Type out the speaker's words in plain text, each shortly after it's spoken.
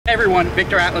Hey everyone,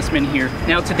 Victor Atlasman here.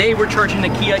 Now today we're charging the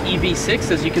Kia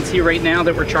EV6, as you can see right now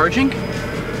that we're charging.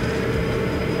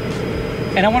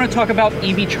 And I want to talk about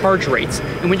EV charge rates.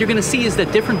 And what you're going to see is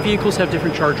that different vehicles have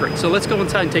different charge rates. So let's go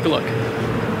inside and take a look.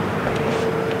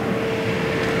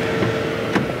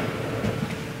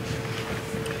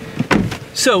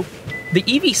 So the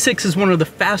EV6 is one of the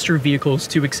faster vehicles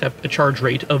to accept a charge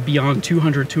rate of beyond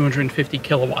 250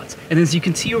 kilowatts. And as you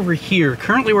can see over here,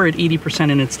 currently we're at 80%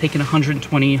 and it's taken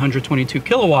 122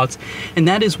 kilowatts. And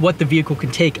that is what the vehicle can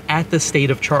take at the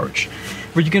state of charge.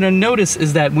 What you're gonna notice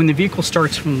is that when the vehicle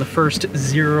starts from the first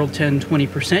 0, 10,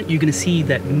 20%, you're gonna see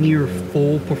that near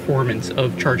full performance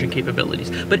of charging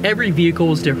capabilities. But every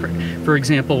vehicle is different. For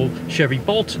example, Chevy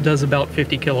Bolt does about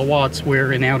 50 kilowatts,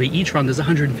 where an Audi e-tron does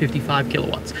 155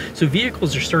 kilowatts. So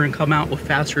vehicles are starting to come out with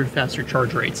faster and faster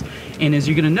charge rates. And as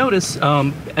you're gonna notice,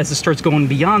 as it starts going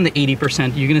beyond the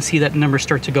 80%, you're gonna see that number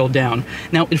start to go down.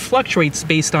 Now, it fluctuates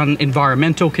based on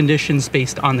environmental conditions,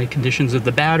 based on the conditions of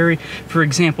the battery. For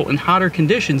example, in hotter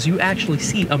conditions, you actually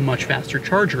see a much faster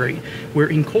charge rate, where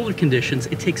in colder conditions,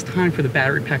 it takes time for the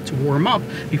battery pack to warm up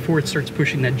before it starts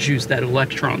pushing that juice, that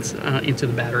electrons into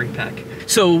the battery pack.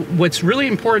 So what's really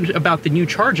important about the new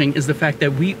charging is the fact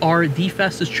that we are the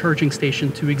fastest charging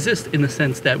station to exist, in the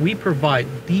sense that we provide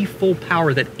the full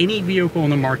power that any vehicle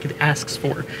on the market asks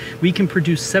for. We can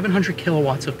produce 700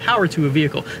 kilowatts of power to a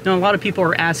vehicle. Now, a lot of people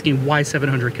are asking, why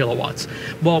 700 kilowatts?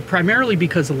 Well, primarily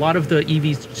because a lot of the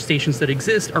EV stations that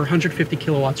exist are 150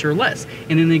 kilowatts or less.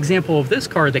 And in an example of this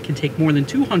car that can take more than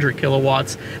 200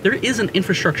 kilowatts, there is an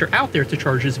infrastructure out there to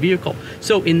charge this vehicle.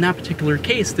 So in that particular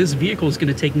case, this vehicle is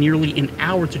going to take nearly an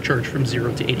hour to charge from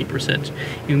 0 to 80%.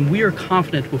 And we are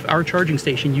confident with our charging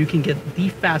station, you can get the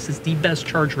fastest, the best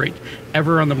charge rate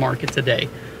ever on the market today.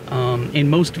 And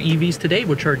most EVs today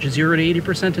will charge 0 to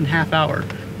 80% in half hour,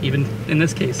 even in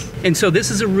this case. And so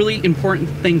this is a really important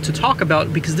thing to talk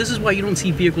about, because this is why you don't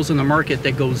see vehicles in the market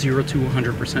that go 0 to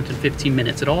 100% in 15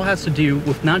 minutes. It all has to do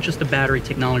with not just the battery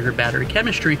technology or battery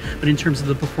chemistry, but in terms of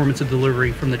the performance of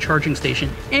delivery from the charging station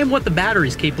and what the battery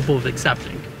is capable of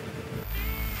accepting.